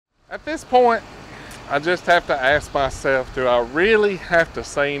At this point, I just have to ask myself, do I really have to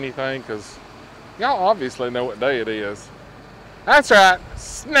say anything? Because y'all obviously know what day it is. That's right,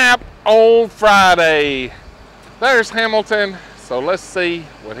 Snap on Friday. There's Hamilton, so let's see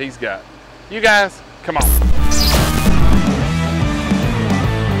what he's got. You guys, come on.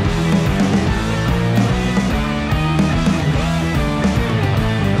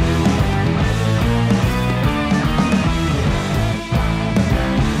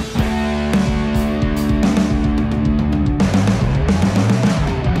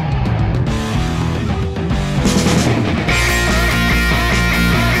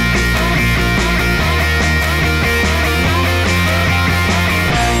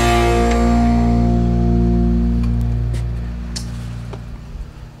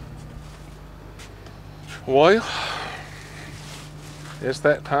 Well, it's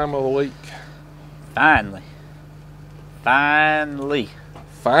that time of the week. Finally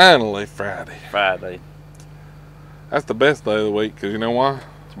Friday. Friday. That's the best day of the week, because you know why?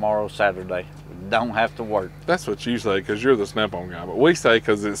 Tomorrow's Saturday. We don't have to work. That's what you say, because you're the Snap-on guy, but we say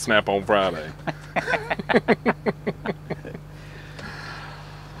because it's Snap-on Friday.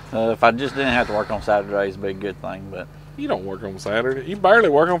 If I just didn't have to work on Saturdays, it'd be a good thing, but You don't work on Saturday. You barely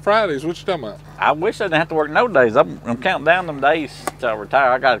work on Fridays. What you talking about? I wish I didn't have to work no days. I'm counting down them days till I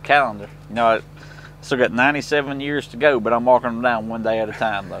retire. I got a calendar. You know, I still got 97 years to go, but I'm walking them down one day at a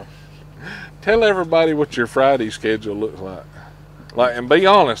time, though. Tell everybody what your Friday schedule looks like. And be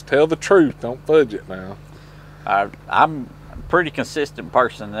honest. Tell the truth. Don't fudge it now. I'm a pretty consistent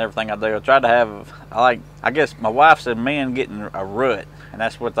person in everything I do. I try to have, I guess my wife said men get in a rut, and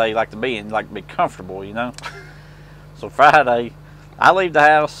that's what they like to be, and like to be comfortable, you know. So Friday, I leave the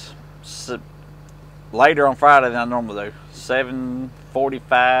house later on Friday than I normally do.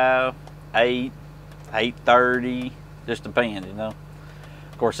 7:45, 8, 8:30, just depends, you know.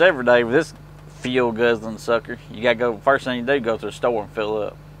 Of course, every day with this fuel guzzling sucker, you gotta go. First thing you do, go to the store and fill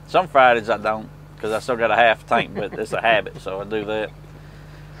up. Some Fridays I don't, because I still got a half tank, but it's a habit, so I do that.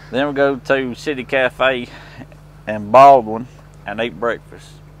 Then we go to City Cafe and Baldwin and eat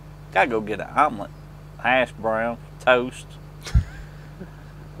breakfast. Gotta go get an omelet, hash brown, toast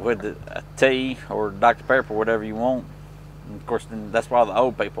with a tea or Dr. Pepper, whatever you want. And of course, then that's why the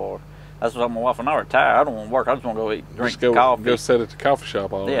old people are. That's what my wife and I retire. I don't want to work. I just want to go drink coffee. Go sit at the coffee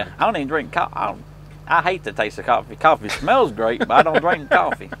shop all day. Yeah, I don't even drink coffee. I hate the taste of coffee. Coffee smells great, but I don't drink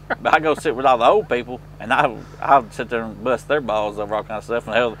coffee. But I go sit with all the old people, and I'll sit there and bust their balls over all kind of stuff.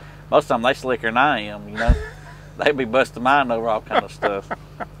 And hell, most of them they slicker than I am, you know. They be busting mine over all kind of stuff.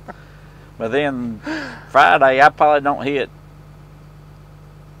 But then Friday, I probably don't hit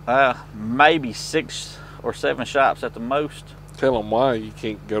maybe 6 or 7 shops at the most. Tell them why you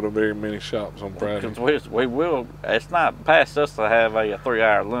can't go to very many shops on Friday. Because we will. It's not past us to have a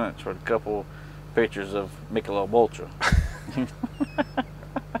 3-hour lunch with a couple pictures of Michelob Ultra.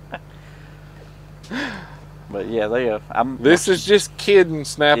 But yeah, This is just kidding.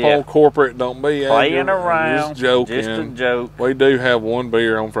 Snap-on corporate. Don't be playing around. Just joking. Just a joke. We do have one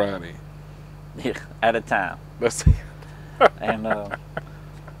beer on Friday. Yeah, at a time. That's it. And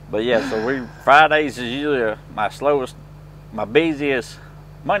but yeah, so Fridays is usually my busiest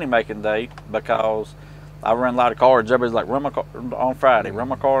money making day, because I run a lot of cards. Everybody's like, run my card on Friday, run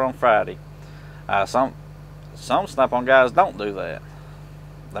my card on Friday. Some Snap-on guys don't do that.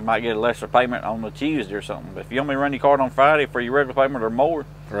 They might get a lesser payment on the Tuesday or something. But if you want me to run your card on Friday for your regular payment or more,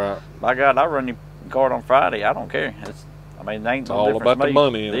 right? By God, I run your card on Friday. I don't care. It ain't no all about the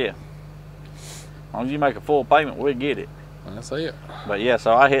money. Yeah. As long as you make a full payment, we'll get it. That's it. But yeah,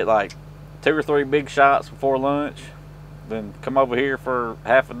 so I hit like 2 or 3 big shots before lunch, then come over here for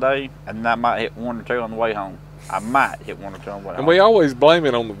half a day, and I might hit 1 or 2 on the way home. I might hit 1 or 2 on the way home. And we always blame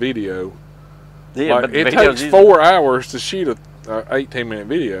it on the video. Yeah, like, but it takes 4 hours to shoot a 18-minute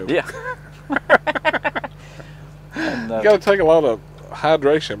video. Yeah. And, you got to take a lot of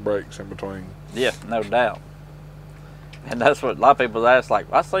hydration breaks in between. Yeah, no doubt. And that's what a lot of people ask. Like,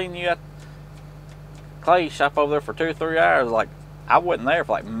 I seen you at Clay's shop over there for 2 or 3 hours. Like, I wasn't there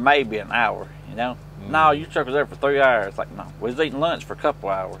for like maybe an hour, you know. No, your truck was there for 3 hours. Like, no, we was eating lunch for a couple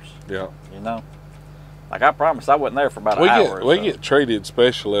hours. Yeah. You know. Like, I promise I wasn't there for about an hour. We get treated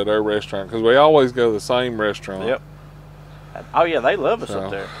special at our restaurant because we always go to the same restaurant. Yep. Oh yeah, they love us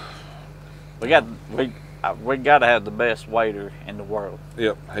up there. We got to have the best waiter in the world.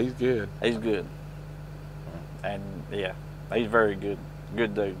 Yep, he's good. He's good. And yeah, he's very good.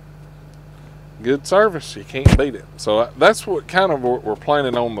 Good dude. Good service. You can't beat it. So that's what kind of we're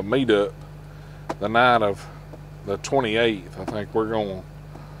planning on the meetup the night of the 28th. I think we're going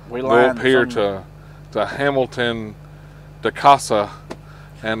to go up here to Hamilton, DeCasa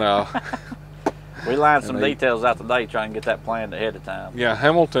We lined some details out today trying to get that planned ahead of time. Yeah,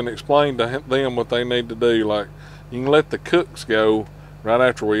 Hamilton explained to them what they need to do. Like, you can let the cooks go right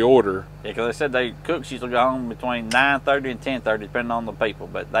after we order. Yeah, because they said cooks usually go home between 9:30 and 10:30, depending on the people.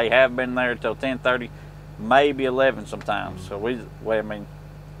 But they have been there till 10:30, maybe 11 sometimes. So we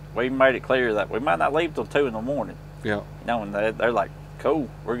made it clear that we might not leave till 2 in the morning. Yeah. You know, and they're like, cool,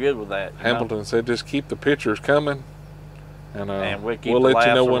 we're good with that. Hamilton said, just keep the pictures coming, and we'll let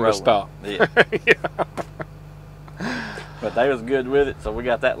you know when to stop. Yeah. Yeah. But they was good with it, so we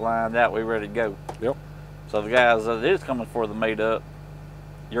got that lined out. We ready to go. Yep. So the guys that is coming for the meetup,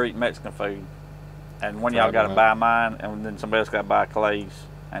 you're eating Mexican food, and one of y'all got to buy mine, and then somebody else got to buy Clay's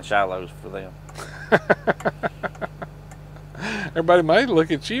and Shiloh's for them. Everybody may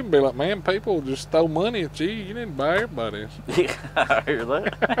look at you and be like, man, people just stole money at you. You didn't buy everybody's. Yeah, I hear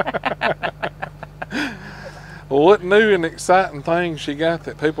that. Well, what new and exciting things she got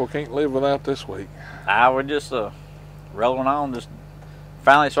that people can't live without this week? We're just rolling on, just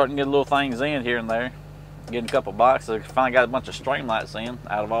finally starting to get little things in here and there. Getting a couple boxes. Finally got a bunch of Streamlights in,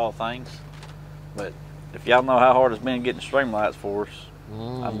 out of all things. But if y'all know how hard it's been getting Streamlights for us,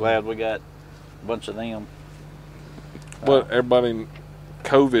 I'm glad we got a bunch of them. But everybody,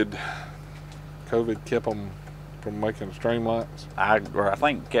 COVID kept them from making Streamlights. I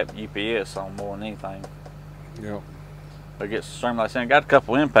think kept UPS on more than anything. Yep. But get some Streamlights in. Got a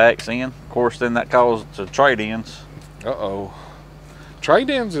couple impacts in. Of course, then that caused to trade-ins. Uh-oh.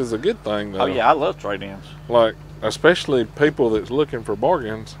 Trade-ins is a good thing, though. Oh, yeah, I love trade-ins. Like, especially people that's looking for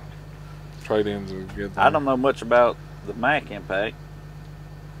bargains, trade-ins is a good thing. I don't know much about the Mac impact,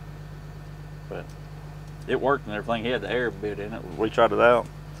 but it worked and everything. He had the air bit in it. We tried it out.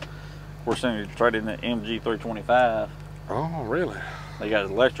 Of course, then you trade in the MG325. Oh, really? They got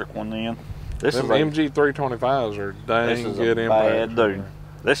an electric one then. Them MG325s are dang good impact. Bad dude.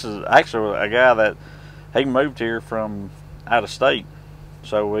 This is actually a guy that he moved here from out of state.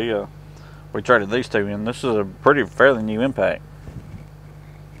 So we traded these two in. This is a fairly new impact.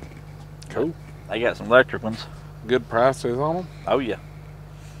 Cool. They got some electric ones. Good prices on them? Oh, yeah.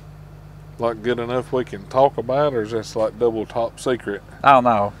 Like good enough we can talk about, or is this like double top secret? I don't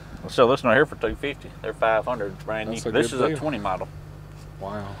know. So this one here for $250. They're $500 brand new. This is deal. a 20 model.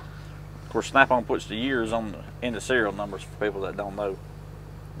 Wow. Of course, Snap-on puts the years on in the serial numbers for people that don't know.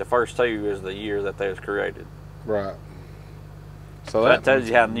 The first two is the year that they was created. Right. So that tells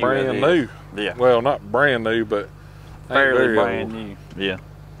you how new brand it is. new. Yeah. Well, not brand new, but fairly brand new. Yeah.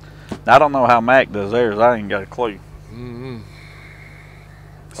 Now, I don't know how Mac does theirs. I ain't got a clue.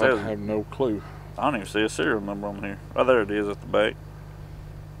 I have no clue. I don't even see a serial number on here. Oh, there it is at the back.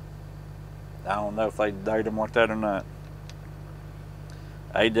 I don't know if they date them like that or not.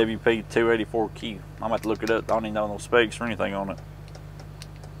 AWP 284Q. I'm going to have to look it up. I don't even know no specs or anything on it.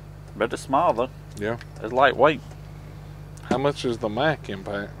 But it's small, though. Yeah. It's lightweight. How much is the Mac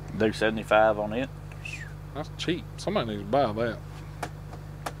impact? Do 75 on it. That's cheap. Somebody needs to buy that.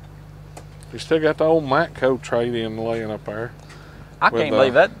 You still got the old Matco trade-in laying up there. I can't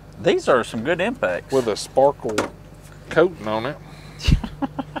believe that. These are some good impacts. With a sparkle coating on it.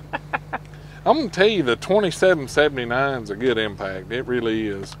 I'm going to tell you, the 2779 is a good impact. It really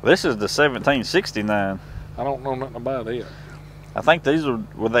is. This is the 1769. I don't know nothing about it. I think these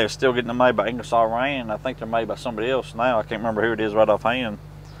were they still getting them made by Ingersoll Rand. I think they're made by somebody else now. I can't remember who it is right offhand.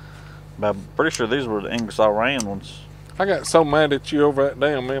 But I'm pretty sure these were the Ingersoll Rand ones. I got so mad at you over that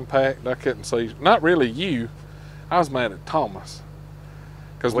damn impact, I couldn't see. Not really you. I was mad at Thomas.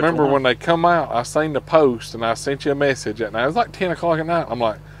 Because remember when they come out, I seen the post and I sent you a message at night. It was like 10 o'clock at night. I'm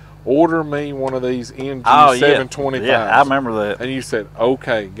like, order me one of these MG725s. Yeah, I remember that. And you said,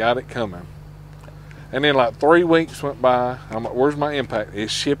 okay, got it coming. And then like 3 weeks went by. I'm like, where's my impact?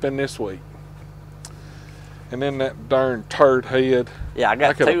 It's shipping this week. And then that darn turd head. Yeah, I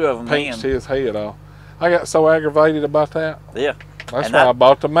got 2 of them pinched his head off. I got so aggravated about that. Yeah. That's why I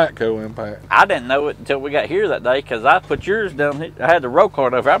bought the Matco impact. I didn't know it until we got here that day because I put yours down. I had the roll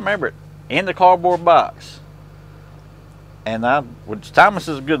card over. I remember it in the cardboard box. And Thomas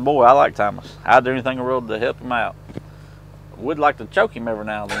is a good boy. I like Thomas. I'd do anything in the world to help him out. Would like to choke him every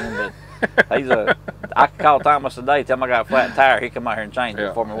now and then, but I could call Thomas today, tell him I got a flat tire. He'd come out here and change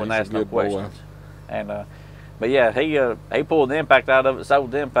it for me when I ask no questions. And but yeah, he pulled the impact out of it,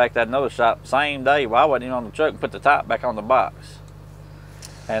 sold the impact at another shop same day. Well, I wasn't even on the truck and put the top back on the box.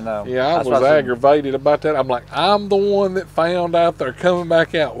 And yeah, I was aggravated about that. I'm like, I'm the one that found out they're coming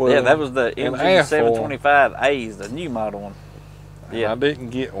back out with them. That was the MG725As, the new model one. Yeah, I didn't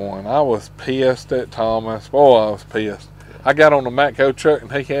get one. I was pissed at Thomas. Boy, I was pissed. I got on the Matco truck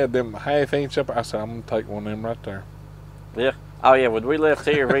and he had them 1/2 inch up. I said, I'm gonna take one of them right there. Yeah, Oh yeah, when we left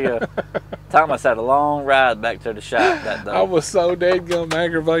here, Thomas had a long ride back to the shop that day. I was so dadgum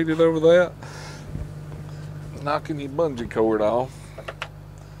aggravated over that. Knocking your bungee cord off.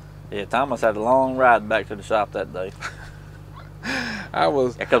 Yeah, Thomas had a long ride back to the shop that day. I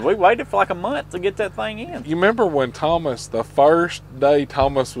was... Because we waited for like a month to get that thing in. You remember when Thomas, the first day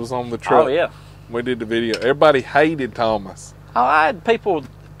Thomas was on the truck? Oh yeah. We did the video. Everybody hated Thomas. Oh, I had people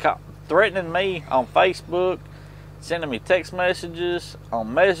threatening me on Facebook, sending me text messages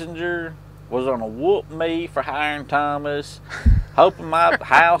on Messenger, was gonna whoop me for hiring Thomas, hoping my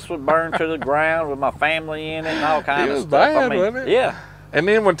house would burn to the ground with my family in it and all kinds of stuff. Bad, I mean, wasn't it? Yeah. And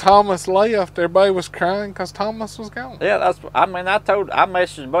then when Thomas left, everybody was crying because Thomas was gone. Yeah, I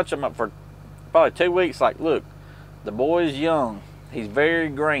messaged a bunch of them up for probably 2 weeks, like, look, the boy's young. He's very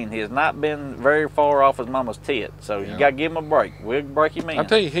green. He has not been very far off his mama's tit. So you got to give him a break. We'll break him in. I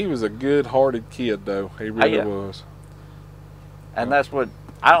tell you, he was a good-hearted kid, though. He really was. And that's what,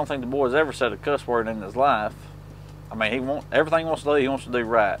 I don't think the boy's ever said a cuss word in his life. I mean, everything he wants to do, he wants to do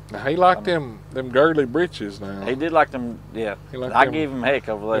right. Now, he liked them girly britches now. He did like them, yeah. I give him heck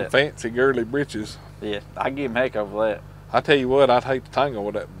over that. Them fancy girly britches. Yeah, I give him heck over that. I tell you what, I'd hate to tangle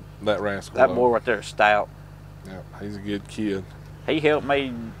with that rascal. That boy right there is stout. Yeah, he's a good kid. He helped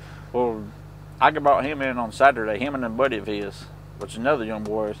me. Well, I brought him in on Saturday, him and a buddy of his, which is another young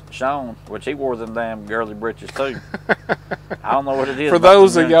boy, Sean, which he wore them damn girly britches too. I don't know what it is. For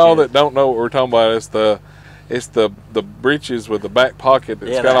those of y'all that don't know what we're talking about, it's the britches with the back pocket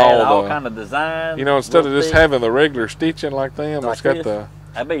that's got all kind of design. You know, instead of just having the regular stitching like them, like it's got this.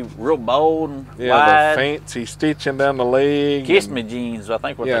 That'd be real bold and wide. The fancy stitching down the leg. Kiss me jeans, I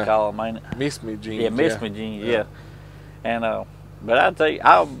think what they call them, ain't it? Miss me jeans. Yeah, miss me jeans. Yeah. And but I tell you,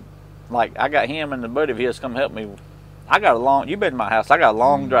 I got him and the buddy of his come help me. I got a long. You been to my house? I got a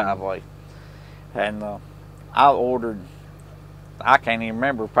long driveway, and I ordered. I can't even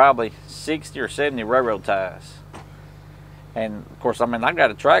remember, probably 60 or 70 railroad ties. And of course, I mean, I got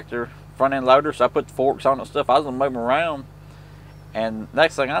a tractor, front end loader, so I put the forks on it and stuff. I was gonna move them around, and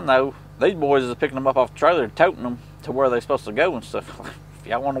next thing I know, these boys is picking them up off the trailer, toting them to where they're supposed to go and stuff. If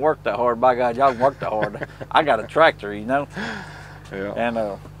y'all want to work that hard, by God, y'all can work that hard. I got a tractor, you know. Yeah.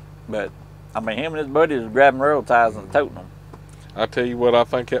 And but I mean, him and his buddies was grabbing railroad ties and toting them. I tell you what, I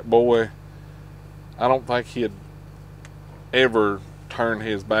think that boy. I don't think he'd ever turn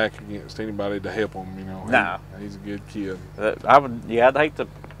his back against anybody to help him, you know. Nah. He's a good kid. I'd hate to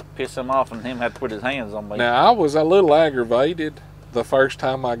piss him off and him have to put his hands on me. Now, I was a little aggravated the first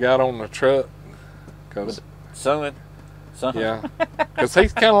time I got on the truck. Son. Yeah. Because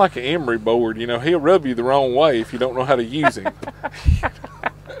he's kind of like an emery board, you know. He'll rub you the wrong way if you don't know how to use him.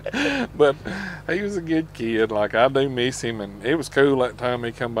 But he was a good kid. Like, I do miss him, and it was cool that time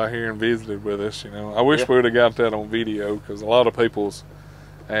he come by here and visited with us, you know. I wish we would have got that on video, because a lot of people's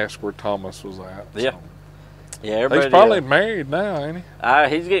asked where Thomas was at. Yeah. So. Yeah, everybody. He's probably married now, ain't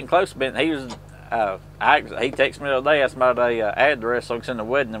he? He's getting close to being. He was. He texted me the other day, asked about a address so I can send a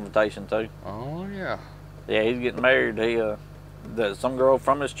wedding invitation to. Oh, yeah. Yeah, he's getting married. Some girl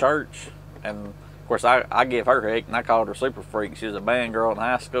from his church, and of course I give her heck, and I called her super freak. She was a band girl in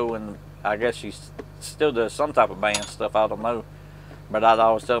high school, and I guess she still does some type of band stuff. I don't know, but I'd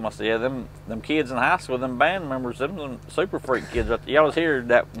always tell them, I said, yeah, them kids in high school, them band members, them super freak kids. Y'all was here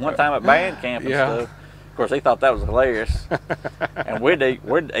that one time at band camp and stuff. Of course, he thought that was hilarious, and we'd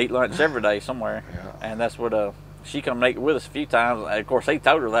eat lunch every day somewhere, and that's what she come eat with us a few times. And of course, he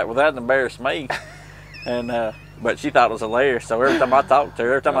told her that without embarrassing me. And but she thought it was hilarious. So every time I talked to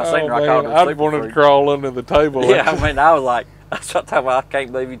her, every time I seen her, I called her I wanted to crawl under the table. Yeah, I mean, I was like, I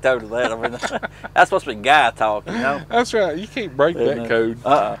can't believe you told her that. I mean, that's supposed to be guy talk, you know. That's right. You can't break that code.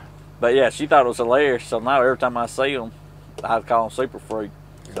 But yeah, she thought it was hilarious. So now every time I see them, I'd call them Super Freak.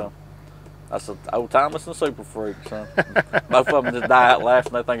 So that's old Thomas and Super Freak. So both of them just die out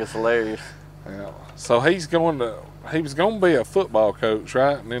laughing. They think it's hilarious. Yeah. So he was going to be a football coach,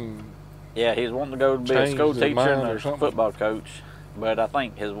 right? And then. Yeah, he was wanting to go to be a school teacher and a football coach. But I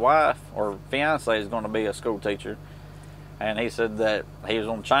think his wife or fiance is going to be a school teacher. And he said that he was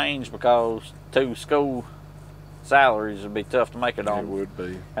going to change because 2 school salaries would be tough to make it on. It would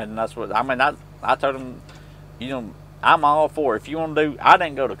be. And that's what, I mean, I told him, you know, I'm all for it. If you want to do, I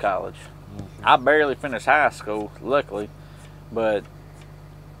didn't go to college. Mm-hmm. I barely finished high school, luckily. But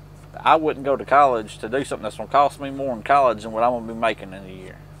I wouldn't go to college to do something that's going to cost me more in college than what I'm going to be making in a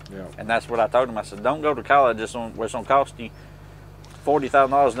year. Yeah. And that's what I told him. I said, don't go to college. It's going to cost you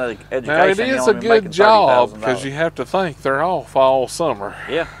 $40,000 in education. Now, it is a good job because you have to think they're off all summer.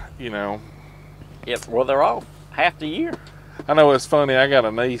 Yeah. You know. Yeah, well, they're off half the year. I know it's funny. I got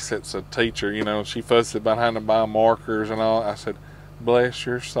a niece that's a teacher. You know, she fusses about having to buy markers and all. I said, bless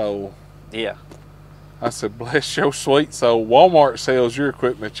your soul. Yeah. I said, bless your sweet soul. Walmart sells your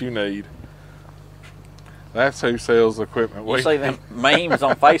equipment you need. That's who sells the equipment. You see them memes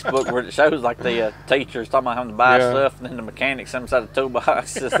on Facebook where it shows like the teachers talking about having to buy stuff, and then the mechanics inside the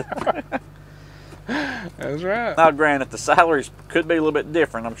toolbox. That's right. Now, granted, the salaries could be a little bit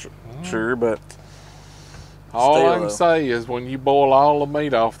different, I'm sure, but all I can say is when you boil all the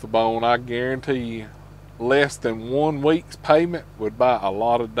meat off the bone, I guarantee you less than 1 week's payment would buy a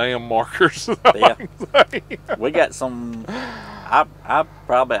lot of damn markers. Yeah. We got some, I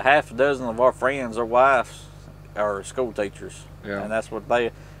probably half a dozen of our friends, their wives are school teachers. Yeah. And that's what they,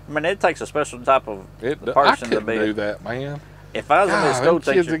 I mean, it takes a special type of person I to couldn't be. do that, man. If I was a school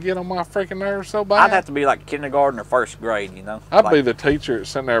teacher, kids would get on my freaking nerves so bad. I'd have to be like kindergarten or first grade, you know. I'd be the teacher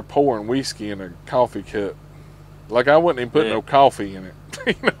that's sitting there pouring whiskey in a coffee cup. Like I wouldn't even put no coffee in it.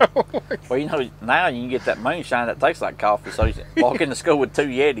 You know? Well, you know, now you can get that moonshine that tastes like coffee. So you walk into school with 2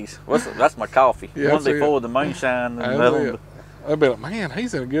 Yetis. That's my coffee. Yeah, one be full of the moonshine, and the other. I'd be like, man,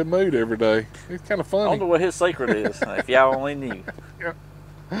 he's in a good mood every day. It's kind of funny. I wonder what his secret is. If y'all only knew. Yeah.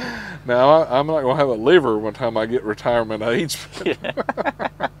 Now I'm not gonna have a liver one time I get retirement age.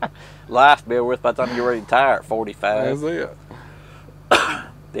 Life be worth by the time you're ready to retire at 45. That's it.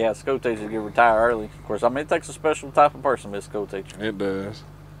 Yeah, school teachers get retired early. Of course, I mean, it takes a special type of person to be a school teacher. It does.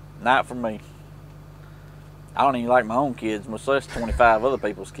 Not for me. I don't even like my own kids, much less 25 other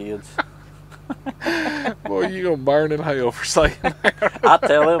people's kids. Boy, you gonna burn in hell for saying that. I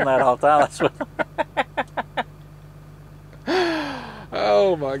tell them that all the time. That's what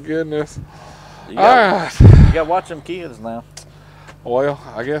oh my goodness. You gotta watch them kids now. Well,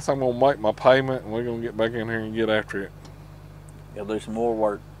 I guess I'm gonna make my payment and we're gonna get back in here and get after it. You'll do some more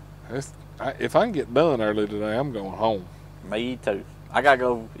work. If I can get done early today, I'm going home. Me too. I gotta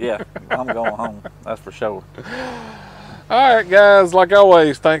go. Yeah, I'm going home. That's for sure. All right, guys. Like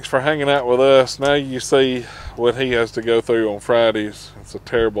always, thanks for hanging out with us. Now you see what he has to go through on Fridays. It's a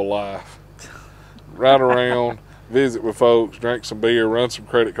terrible life. Ride around, visit with folks, drink some beer, run some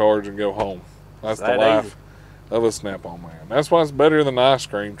credit cards, and go home. That's the life of a Snap-on man. That's why it's better than the ice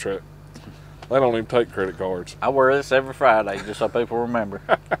cream truck. They don't even take credit cards. I wear this every Friday just so people remember.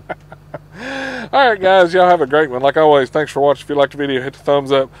 All right, guys. Y'all have a great one. Like always, thanks for watching. If you liked the video, hit the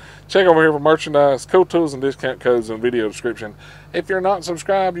thumbs up. Check over here for merchandise, cool tools, and discount codes in the video description. If you're not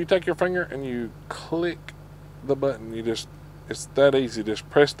subscribed, you take your finger and you click the button. It's that easy. Just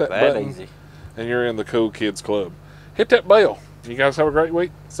press that button, and you're in the Cool Kids Club. Hit that bell. You guys have a great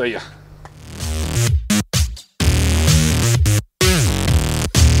week. See ya.